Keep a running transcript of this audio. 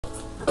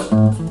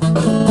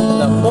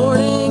The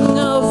morning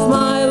of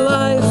my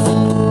life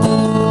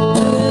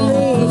and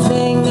the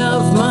evening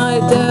of my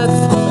death,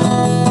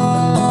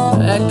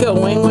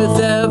 echoing with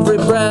every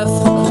breath.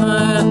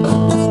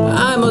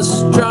 I must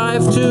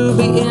strive to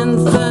be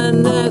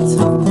infinite.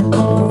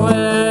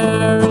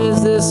 Where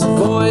is this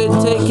void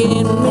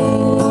taking me?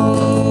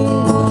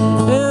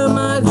 Am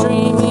I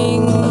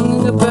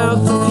dreaming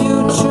about the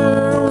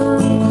future?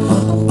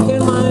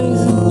 Can my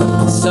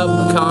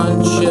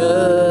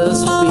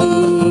subconscious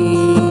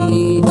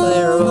be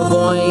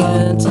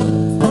clairvoyant?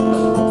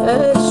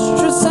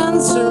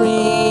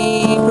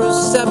 Extrasensory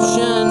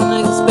perception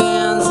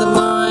expands the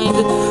mind,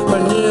 or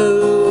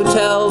new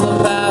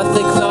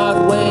telepathic thought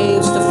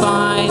waves to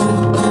find.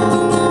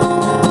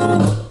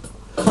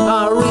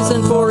 Our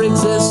reason for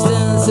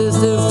existence is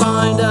to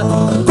find a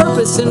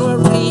purpose in what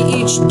we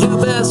each do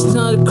best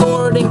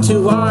according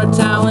to our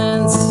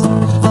talents,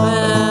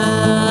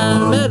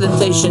 and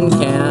meditation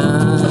can